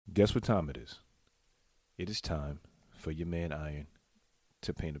Guess what time it is? It is time for your man Iron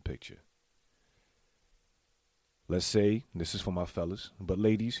to paint a picture. Let's say this is for my fellas, but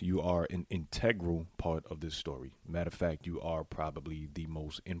ladies, you are an integral part of this story. Matter of fact, you are probably the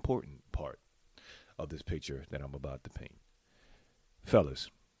most important part of this picture that I'm about to paint.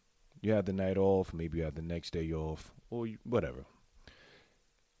 Fellas, you have the night off, maybe you have the next day off, or whatever.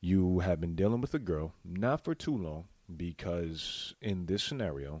 You have been dealing with a girl, not for too long, because in this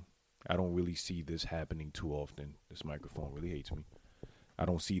scenario, I don't really see this happening too often. This microphone really hates me. I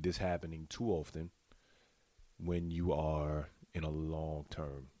don't see this happening too often when you are in a long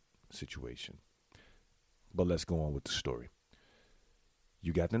term situation. But let's go on with the story.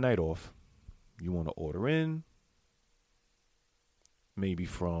 You got the night off. You want to order in, maybe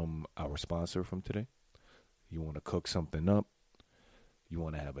from our sponsor from today. You want to cook something up. You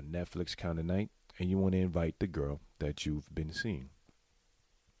want to have a Netflix kind of night. And you want to invite the girl that you've been seeing.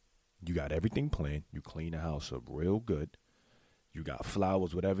 You got everything planned. You clean the house up real good. You got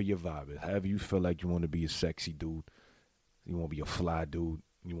flowers, whatever your vibe is. However you feel like you want to be a sexy dude. You want to be a fly dude.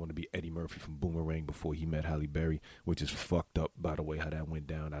 You want to be Eddie Murphy from Boomerang before he met Halle Berry, which is fucked up, by the way, how that went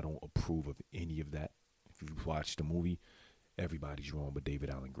down. I don't approve of any of that. If you watch the movie, everybody's wrong but David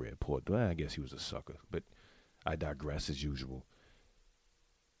Allen Greer. I guess he was a sucker, but I digress as usual.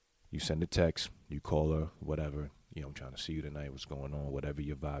 You send a text, you call her, whatever. I'm trying to see you tonight, what's going on, whatever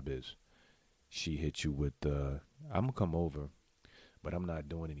your vibe is. She hits you with, I'm going to come over, but I'm not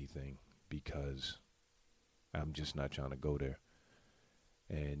doing anything because I'm just not trying to go there.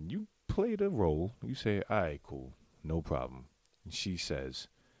 And you play the role. You say, all right, cool, no problem. And she says,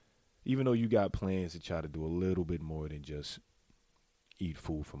 even though you got plans to try to do a little bit more than just eat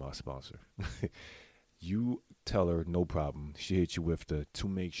food from our sponsor, you tell her, no problem. She hits you with to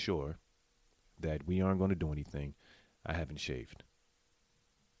make sure that we aren't going to do anything, I haven't shaved.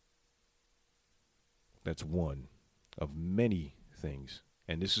 That's one of many things.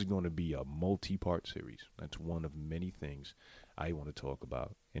 And this is going to be a multi-part series. That's one of many things I want to talk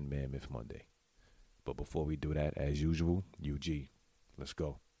about in Man Myth Monday. But before we do that, as usual, UG, let's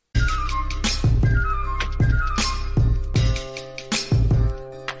go.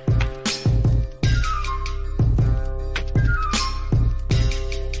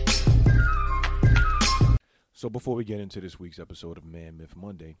 So before we get into this week's episode of Man Myth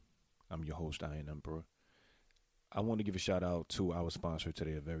Monday, I'm your host, Iron Emperor. I want to give a shout out to our sponsor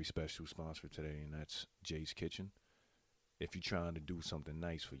today, a very special sponsor today, and that's Jay's Kitchen. If you're trying to do something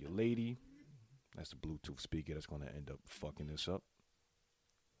nice for your lady, that's the Bluetooth speaker that's going to end up fucking this up.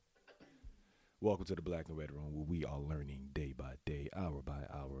 Welcome to the Black and Red Room, where we are learning day by day, hour by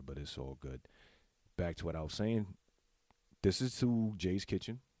hour, but it's all good. Back to what I was saying. This is to Jay's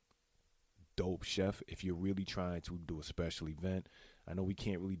Kitchen. Dope chef. If you're really trying to do a special event, I know we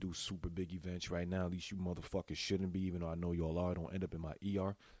can't really do super big events right now. At least you motherfuckers shouldn't be, even though I know y'all are. Don't end up in my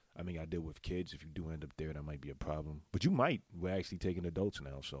ER. I mean, I deal with kids. If you do end up there, that might be a problem. But you might. We're actually taking adults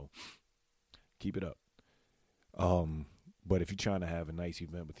now, so keep it up. But if you're trying to have a nice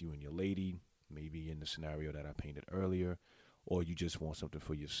event with you and your lady, maybe in the scenario that I painted earlier, or you just want something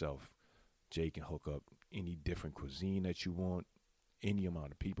for yourself, Jay can hook up any different cuisine that you want, any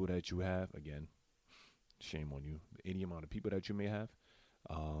amount of people that you have. Again, shame on you. Any amount of people that you may have.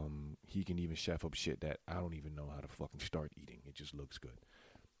 He can even chef up shit that I don't even know how to fucking start eating. It just looks good.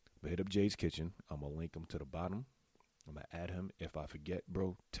 But hit up Jay's Kitchen. I'm going to link him to the bottom. I'm going to add him. If I forget,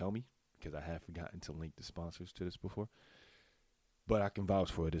 bro, tell me, because I have forgotten to link the sponsors to this before. But I can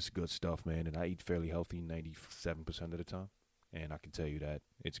vouch for it. It's good stuff, man. And I eat fairly healthy 97% of the time. And I can tell you that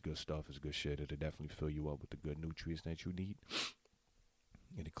it's good stuff. It's good shit. It'll definitely fill you up with the good nutrients that you need.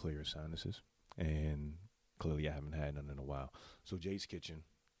 It'll clear your sinuses. And clearly I haven't had none in a while. So Jay's Kitchen,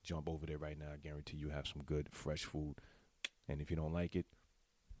 jump over there right now. I guarantee you have some good, fresh food. And if you don't like it,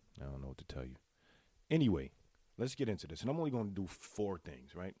 I don't know what to tell you. Anyway, let's get into this. And I'm only going to do 4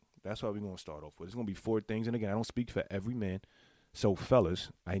 things, right? That's what we're going to start off with. It's going to be 4 things. And again, I don't speak for every man. So fellas,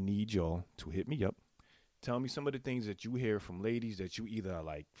 I need y'all to hit me up. Tell me some of the things that you hear from ladies that you either are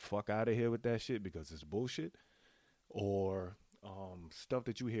like, fuck out of here with that shit because it's bullshit. Or stuff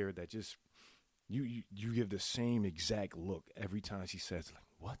that you hear that just, you give the same exact look every time she says, like,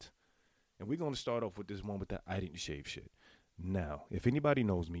 what? And we're going to start off with this one with that I didn't shave shit. Now, if anybody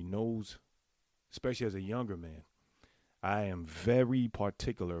knows me, knows, especially as a younger man, I am very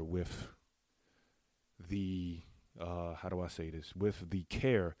particular with the, how do I say this? With the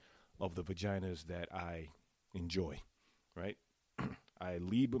care of the vaginas that I enjoy, right? I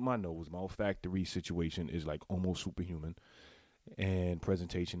lead with my nose. My olfactory situation is like almost superhuman, and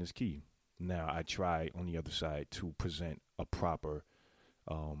presentation is key. Now, I try on the other side to present a proper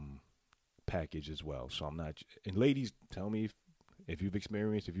package as well. So I'm not. And ladies, tell me if you've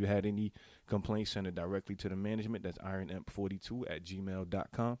experienced, if you had any complaints, send it directly to the management. That's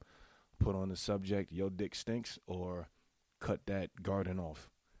ironemp42@gmail.com. Put on the subject, "Your dick stinks," or "Cut that garden off."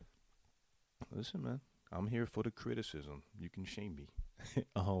 Listen, man, I'm here for the criticism. You can shame me.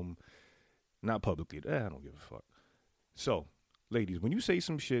 Not publicly. I don't give a fuck. So, ladies, when you say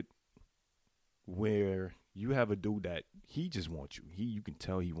some shit where you have a dude that he just wants you, you can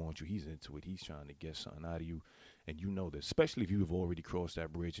tell he wants you. He's into it. He's trying to get something out of you, and you know this. Especially if you have already crossed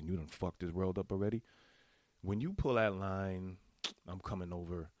that bridge and you done fucked this world up already. When you pull that line, "I'm coming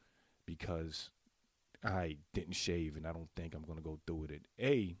over because I didn't shave and I don't think I'm gonna go through with it."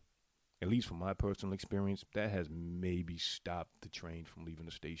 At least from my personal experience, that has maybe stopped the train from leaving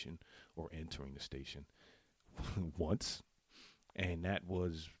the station or entering the station once. And that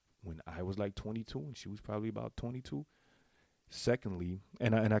was when I was like 22 and she was probably about 22. Secondly,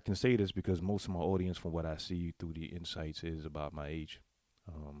 and I can say this because most of my audience, from what I see through the insights, is about my age.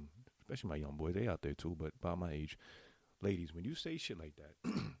 Especially my young boys, they out there too, but about my age. Ladies, when you say shit like that,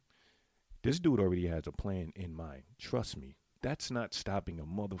 this dude already has a plan in mind. Trust me. That's not stopping a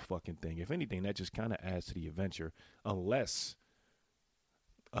motherfucking thing. If anything, that just kind of adds to the adventure. Unless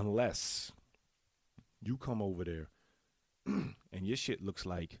you come over there and your shit looks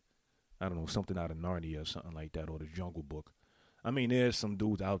like, I don't know, something out of Narnia or something like that, or the Jungle Book. I mean, there's some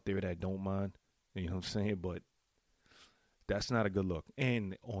dudes out there that don't mind, you know what I'm saying? But that's not a good look.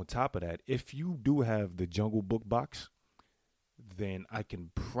 And on top of that, if you do have the Jungle Book box, then I can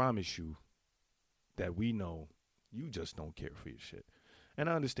promise you that we know you just don't care for your shit. And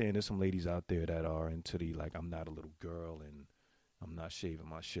I understand there's some ladies out there that are into the, like, I'm not a little girl and I'm not shaving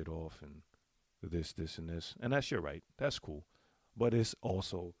my shit off and this, and this. And that's your right. That's cool. But it's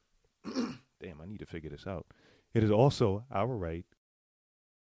also, damn, I need to figure this out. It is also our right.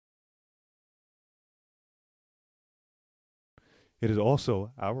 It is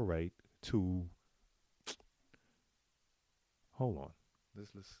also our right to, hold on.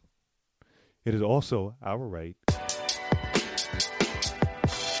 Let's. It is also our right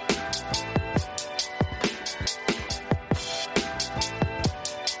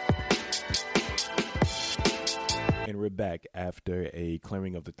and we're back after a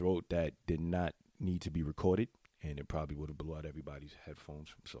clearing of the throat that did not need to be recorded, and it probably would have blew out everybody's headphones.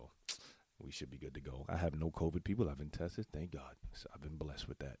 So we should be good to go. I have no COVID, people. I've been tested. Thank God. So I've been blessed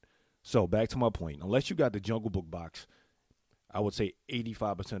with that. So back to my point. Unless you got the Jungle Book box, I would say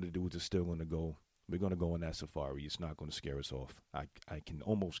 85% of the dudes are still going to go. We're going to go on that safari. It's not going to scare us off. I can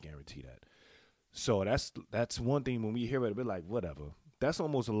almost guarantee that. So that's one thing. When we hear it, we're like, whatever. That's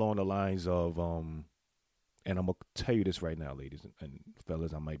almost along the lines of, and I'm going to tell you this right now, ladies and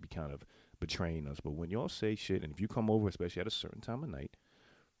fellas, I might be kind of betraying us, but when y'all say shit, and if you come over, especially at a certain time of night,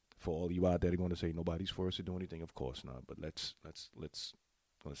 for all you out there that are going to say nobody's forced to do anything, of course not. But let's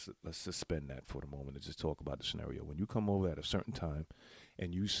suspend that for the moment and just talk about the scenario. When you come over at a certain time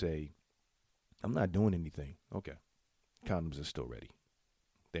and you say, "I'm not doing anything," okay, condoms are still ready.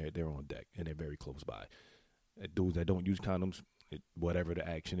 They're on deck and they're very close by. Dudes that don't use condoms, whatever the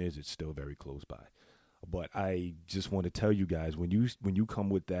action is, it's still very close by. But I just want to tell you guys, when you come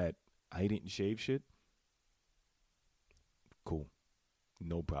with that, "I didn't shave" shit, cool.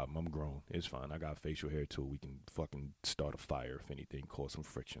 No problem. I'm grown. It's fine. I got facial hair too. We can fucking start a fire if anything, cause some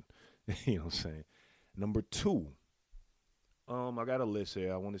friction. You know what I'm saying? Number 2. I got a list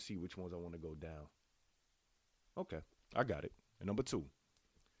here. I want to see which ones I want to go down. Okay, I got it. And number 2.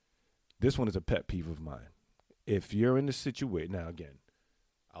 This one is a pet peeve of mine. If you're in the situation, now again,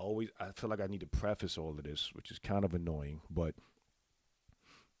 I feel like I need to preface all of this, which is kind of annoying, but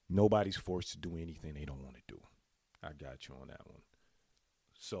nobody's forced to do anything they don't want to do. I got you on that one.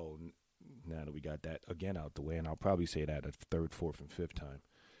 So now that we got that again out the way, and I'll probably say that a third, fourth, and fifth time.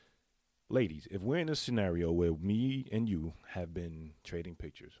 Ladies, if we're in a scenario where me and you have been trading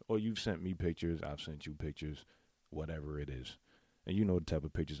pictures, or you've sent me pictures, I've sent you pictures, whatever it is, and you know the type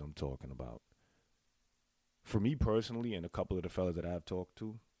of pictures I'm talking about. For me personally, and a couple of the fellas that I've talked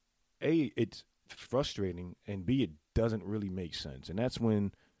to, A, it's frustrating, and B, it doesn't really make sense. And that's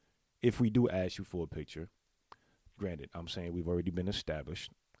when, if we do ask you for a picture, granted, I'm saying we've already been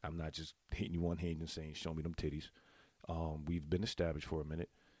established. I'm not just hitting you on hand and saying, "Show me them titties." We've been established for a minute.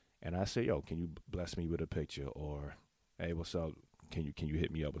 And I say, "Yo, can you bless me with a picture?" Or, "Hey, what's up? Can you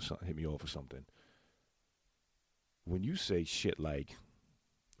hit me up or something? Hit me off or something?" When you say shit like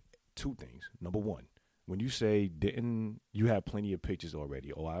 2 things. Number 1, when you say, "Didn't you have plenty of pictures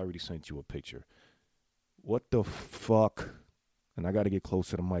already?" Or, "I already sent you a picture." What the fuck? And I got to get close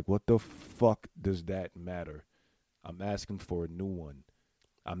to the mic. What the fuck does that matter? I'm asking for a new one.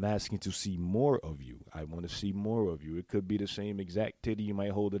 I'm asking to see more of you. I want to see more of you. It could be the same exact titty. You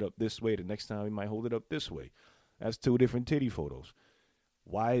might hold it up this way. The next time you might hold it up this way. That's two different titty photos.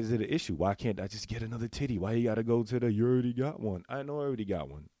 Why is it an issue? Why can't I just get another titty? Why you gotta go to the you already got one? I know I already got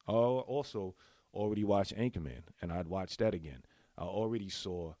one. I also already watched Anchorman, and I'd watch that again. I already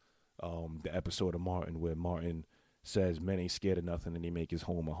saw the episode of Martin where Martin says men ain't scared of nothing and they make his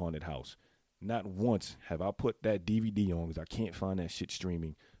home a haunted house. Not once have I put that DVD on because I can't find that shit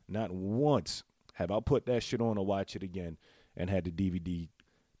streaming. Not once have I put that shit on to watch it again and had the DVD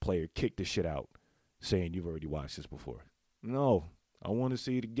player kick the shit out saying you've already watched this before. No, I want to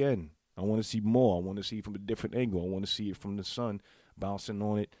see it again. I want to see more. I want to see it from a different angle. I want to see it from the sun bouncing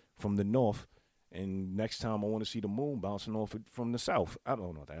on it from the north. And next time I want to see the moon bouncing off it from the south. I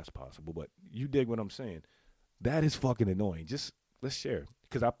don't know if that's possible, but you dig what I'm saying. That is fucking annoying. Just let's share.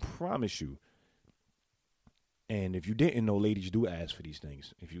 Because I promise you, and if you didn't know, ladies do ask for these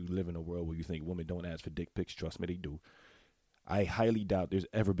things. If you live in a world where you think women don't ask for dick pics, trust me, they do. I highly doubt there's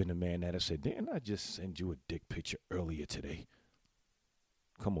ever been a man that has said, didn't I just send you a dick picture earlier today?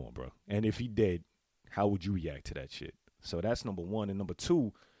 Come on, bro. And if he did, how would you react to that shit? So that's number one. And number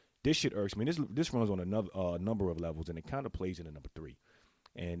two, this shit irks me. This runs on another number of levels, and it kind of plays into number three.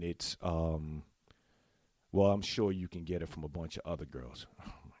 And it's, well, I'm sure you can get it from a bunch of other girls. Oh,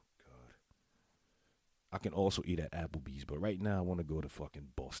 my God. I can also eat at Applebee's, but right now I want to go to fucking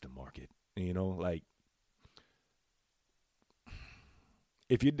Boston Market. You know, like,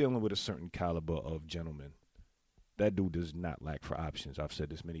 if you're dealing with a certain caliber of gentleman, that dude does not lack for options. I've said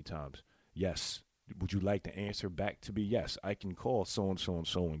this many times. Yes. Would you like the answer back to be yes? I can call so-and-so and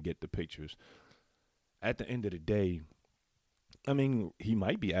so and get the pictures. At the end of the day, I mean, he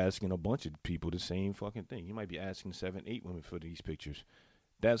might be asking a bunch of people the same fucking thing. He might be asking 7, 8 women for these pictures.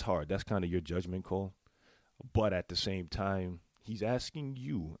 That's hard. That's kind of your judgment call. But at the same time, he's asking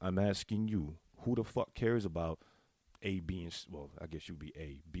you. I'm asking you. Who the fuck cares about A, B, and well, I guess you'd be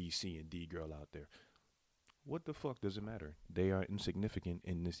A, B, C, and D girl out there. What the fuck does it matter? They are insignificant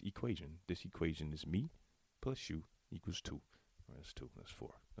in this equation. This equation is me plus you equals 2. That's 2. That's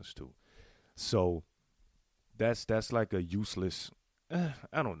 4. That's 2. So that's like a useless.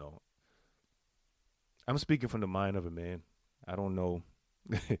 I don't know. I'm speaking from the mind of a man. I don't know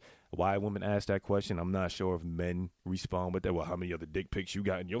why women ask that question. I'm not sure if men respond with that. Well, how many other dick pics you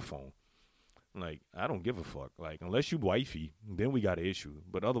got in your phone? Like, I don't give a fuck. Like, unless you wifey, then we got an issue.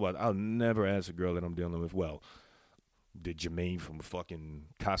 But otherwise, I'll never ask a girl that I'm dealing with, well, did Jermaine from fucking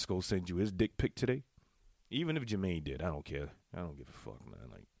Costco send you his dick pic today? Even if Jermaine did, I don't care. I don't give a fuck, man.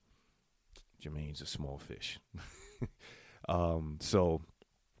 Like, Jermaine's a small fish. So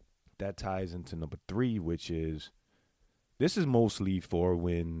that ties into number 3, which is, this is mostly for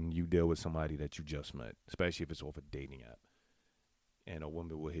when you deal with somebody that you just met, especially if it's off a dating app. And a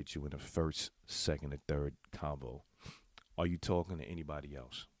woman will hit you in the first, second, or third combo. Are you talking to anybody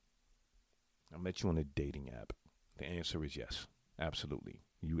else? I met you on a dating app. The answer is yes, absolutely.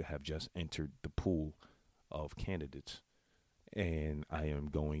 You have just entered the pool of candidates, and I am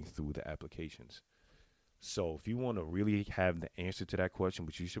going through the applications. So if you want to really have the answer to that question,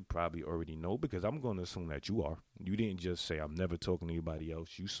 which you should probably already know, because I'm going to assume that you are. You didn't just say, I'm never talking to anybody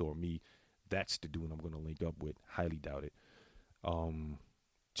else. You saw me. That's the dude I'm going to link up with. Highly doubt it.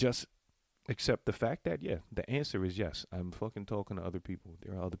 Just accept the fact that, yeah, the answer is yes. I'm fucking talking to other people.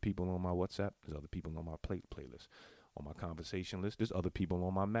 There are other people on my WhatsApp. There's other people on my playlist. On my conversation list, there's other people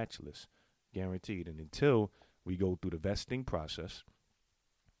on my match list. Guaranteed. And until we go through the vesting process,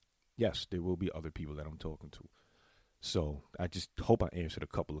 yes, there will be other people that I'm talking to. So I just hope I answered a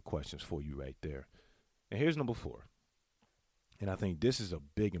couple of questions for you right there. And here's number 4. And I think this is a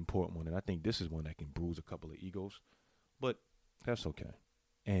big, important one. And I think this is one that can bruise a couple of egos. But that's okay.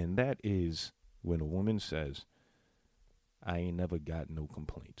 And that is when a woman says, I ain't never got no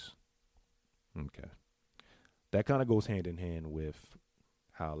complaints. Okay. That kind of goes hand in hand with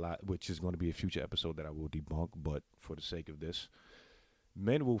how a lot, which is going to be a future episode that I will debunk, but for the sake of this,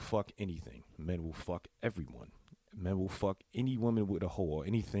 men will fuck anything. Men will fuck everyone. Men will fuck any woman with a hole or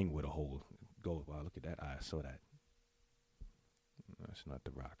anything with a hole. Go, wow, look at that. I saw that. That's not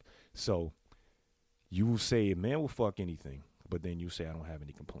The Rock. So you will say a man will fuck anything, but then you say I don't have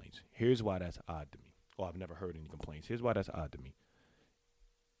any complaints. Here's why that's odd to me. Or I've never heard any complaints. Here's why that's odd to me.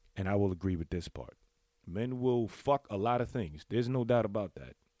 And I will agree with this part. Men will fuck a lot of things. There's no doubt about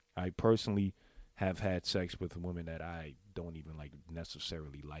that. I personally have had sex with women that I don't even like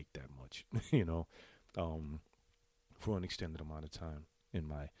necessarily like that much, you know, for an extended amount of time in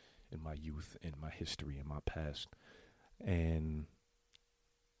my youth, in my history, in my past. And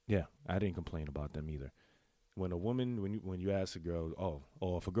yeah, I didn't complain about them either. when a woman, when you ask a girl,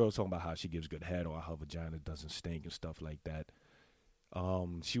 or if a girl's talking about how she gives good head or how her vagina doesn't stink and stuff like that,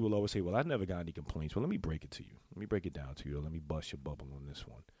 she will always say, well, I never got any complaints. Well, let me break it to you. Let me break it down to you. Let me bust your bubble on this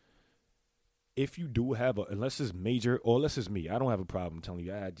one. If you do have unless it's major, or unless it's me, I don't have a problem telling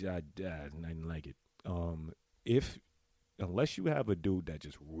you, I didn't like it. Unless you have a dude that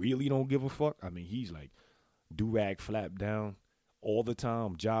just really don't give a fuck, I mean, he's like do-rag flap down all the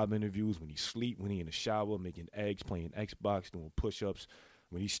time, job interviews, when he sleep, when he in the shower, making eggs, playing Xbox, doing push-ups,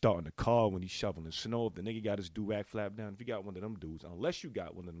 when he's starting the car, when he's shoveling snow, if the nigga got his do-rag flap down, if you got one of them dudes, unless you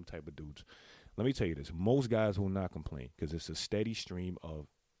got one of them type of dudes, let me tell you this, most guys will not complain because it's a steady stream of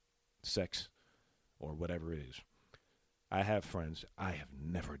sex or whatever it is. I have friends, I have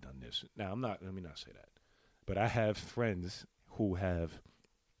never done this. Now, let me not say that. But I have friends who have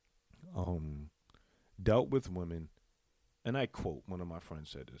dealt with women, and I quote, one of my friends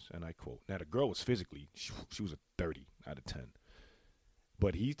said this, and I quote. Now, the girl was physically, she was a 30 out of 10.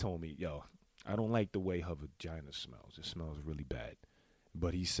 But he told me, yo, I don't like the way her vagina smells. It smells really bad.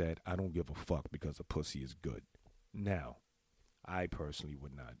 But he said, I don't give a fuck because the pussy is good. Now, I personally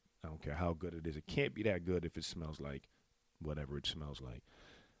would not. I don't care how good it is. It can't be that good if it smells like whatever it smells like.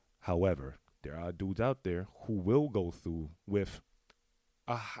 However, there are dudes out there who will go through with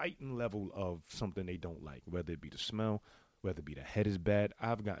a heightened level of something they don't like, whether it be the smell, whether it be the head is bad.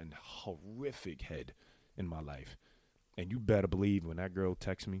 I've gotten horrific head in my life. And you better believe when that girl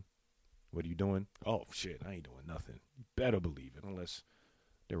texts me, what are you doing? Oh, shit, I ain't doing nothing. You better believe it, unless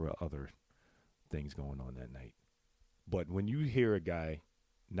there were other things going on that night. But when you hear a guy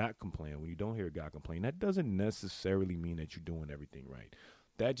not complain, when you don't hear a guy complain, that doesn't necessarily mean that you're doing everything right.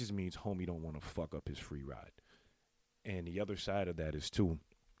 That just means homie don't want to fuck up his free ride. And the other side of that is, too,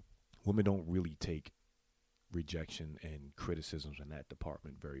 women don't really take rejection and criticisms in that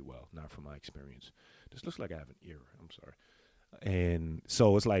department very well, not from my experience. This looks like I have an ear. I'm sorry. And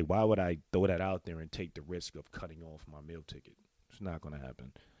so it's like, why would I throw that out there and take the risk of cutting off my meal ticket? It's not going to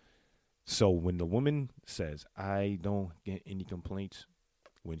happen. So when the woman says, I don't get any complaints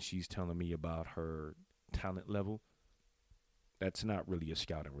when she's telling me about her talent level, that's not really a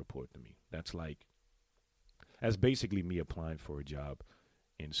scouting report to me. That's basically me applying for a job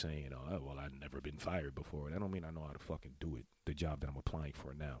and saying, oh, well, I've never been fired before. That don't mean I know how to fucking do it, the job that I'm applying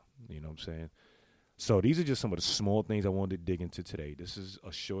for now. You know what I'm saying? So these are just some of the small things I wanted to dig into today. This is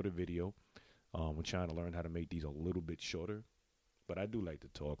a shorter video. We're trying to learn how to make these a little bit shorter. But I do like to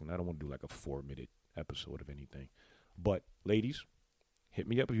talk, and I don't want to do like a 4-minute episode of anything. But, ladies, hit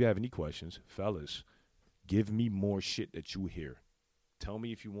me up if you have any questions. Fellas, give me more shit that you hear. Tell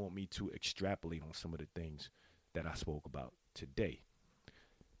me if you want me to extrapolate on some of the things that I spoke about today.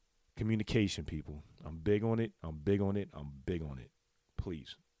 Communication, people. I'm big on it. I'm big on it. I'm big on it.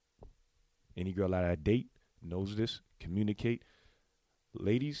 Please. Any girl that I date knows this. Communicate.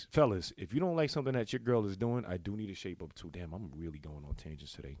 Ladies, fellas, if you don't like something that your girl is doing, I do need to shape up too. Damn, I'm really going on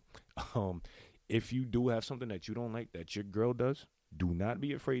tangents today. If you do have something that you don't like that your girl does, do not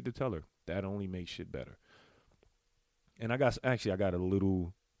be afraid to tell her. That only makes shit better. And I got a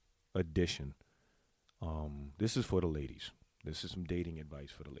little addition. This is for the ladies. This is some dating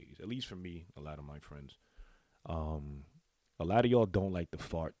advice for the ladies. At least for me, a lot of my friends. A lot of y'all don't like to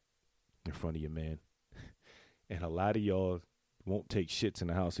fart in front of your man. And a lot of y'all won't take shits in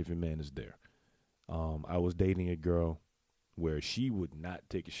the house if your man is there. I was dating a girl where she would not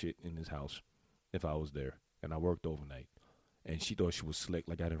take a shit in his house if I was there. And I worked overnight. And she thought she was slick.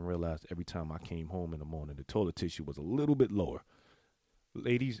 Like, I didn't realize every time I came home in the morning, the toilet tissue was a little bit lower.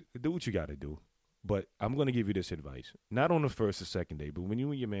 Ladies, do what you got to do. But I'm going to give you this advice. Not on the first or second day, but when you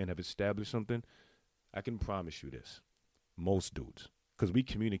and your man have established something, I can promise you this. Most dudes, because we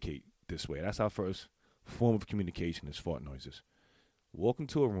communicate this way. That's our first form of communication is fart noises. Walk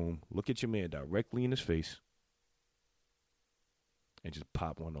into a room, look at your man directly in his face, and just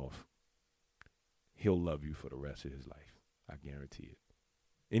pop one off. He'll love you for the rest of his life. I guarantee it.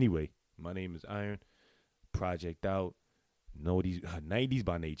 Anyway, my name is Iron. Project Out. No, these 90s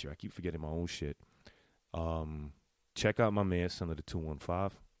by nature. I keep forgetting my own shit. Check out my man, Son of the 215.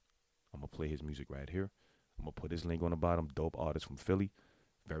 I'm going to play his music right here. I'm going to put his link on the bottom. Dope artist from Philly.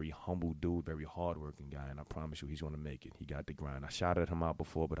 Very humble dude, very hardworking guy, and I promise you he's going to make it. He got the grind. I shouted him out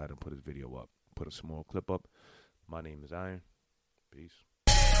before, but I didn't put his video up. Put a small clip up. My name is Iron. Peace.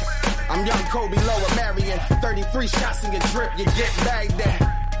 I'm young Kobe Lower Marion. 33 shots in your drip, you get bagged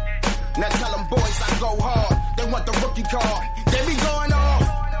at. Now tell them boys I go hard. They want the rookie card. They be going off.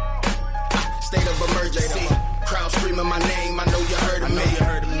 State of emergency. Crowd screaming my name. I know you heard of me.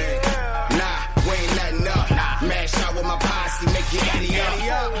 Nah, we ain't letting up. Mash out with my posse, make you ante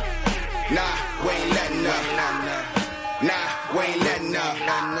up. Nah, we ain't letting up.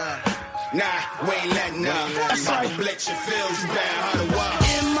 Nah, we ain't letting up. That's right. Blitz your feels, you better huddle up.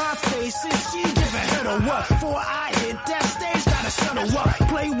 In my face, is she giving head or what? Before I hit that stage, gotta settle up.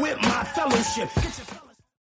 Play with my fellowship. Get your